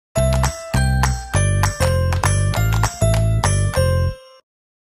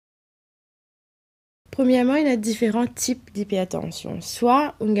Premièrement, il y a différents types d'hypertension.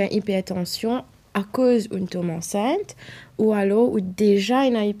 Soit on a hypertension à cause d'une tombe enceinte, ou alors ou déjà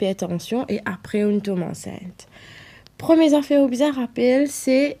une hypertension et après une tombe enceinte. Première affaire à rappeler,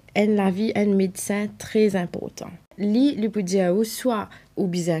 c'est la vie d'un médecin très important. Lui peut dire soit ou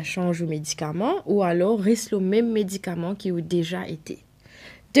bien change de médicament, ou alors reste le même médicament qui a déjà été.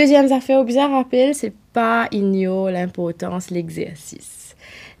 Deuxième affaire à rappeler, c'est pas ignorer l'importance de l'exercice.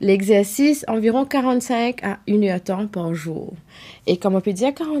 L'exercice, environ 45 à 1 heure temps par jour. Et comme on peut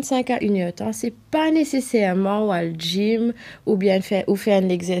dire 45 à 1 heure temps, c'est pas nécessairement au gym ou bien faire un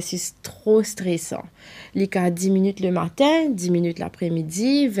exercice trop stressant. Les cas 10 minutes le matin, 10 minutes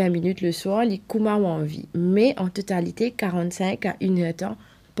l'après-midi, 20 minutes le soir, les coups ou envie. Mais en totalité, 45 à 1 heure temps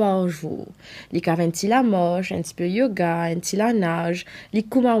par jour. Les cas 20 la marche, un petit peu yoga, un petit la nage, les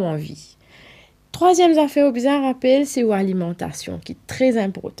coups ou envie. Troisième affaire à rappeler, c'est l'alimentation, qui est très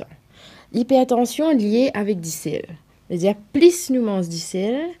important. L'hypertension liée avec du sel. C'est-à-dire, plus nous mangeons du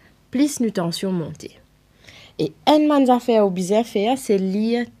sel, plus nous tension montée. Et une affaire à faire, c'est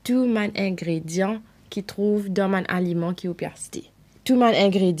lire tous les ingrédients qui trouvent dans mon aliment qui est persisté. Tous les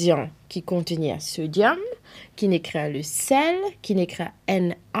ingrédients qui contiennent sodium, qui n'écrit le sel, qui n'écrit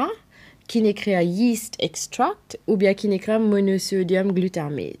Na, qui n'écrit Yeast Extract, ou bien qui n'écrit monosodium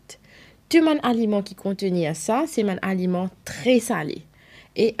glutamate. Tout mon aliment qui contenait ça, c'est mon aliment très salé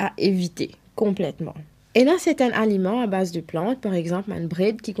et à éviter complètement. Et là, c'est un aliment à base de plantes, par exemple, un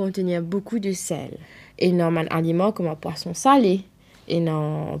bread qui contenait beaucoup de sel. Et non, un aliment comme un poisson salé, et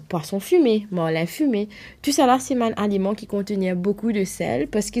non, poisson fumé, morlain fumé. Tout ça là, c'est un aliment qui contenait beaucoup de sel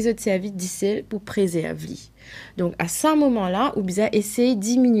parce qu'ils ont servi du sel pour préserver. Donc, à ce moment-là, vous avez essayé de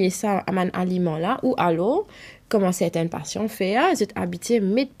diminuer ça à mon aliment là, ou alors, comme certains patients font, ils ont habitué à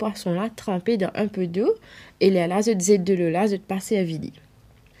mettre poisson là trempé dans un peu d'eau et là, ils ont de l'eau là, ils ont pas servi.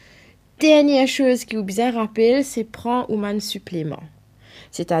 Dernière chose qui vous bien rappelle, c'est prendre un supplément.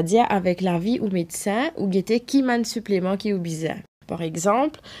 C'est-à-dire avec l'avis au médecin ou guetter qui man supplément qui vous besoin. Par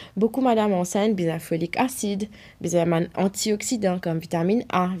exemple, beaucoup madame enceinte besoin folique acide, besoin man antioxydants comme vitamine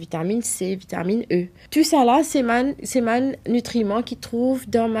A, vitamine C, vitamine E. Tout ça là, c'est man nutriments qui trouvent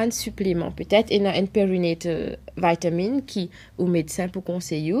dans man supplément. Peut-être il y a une perinatal vitamine qui au médecin pour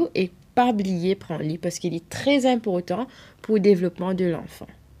conseiller et pas oublier prendre lui parce qu'il est très important pour le développement de l'enfant.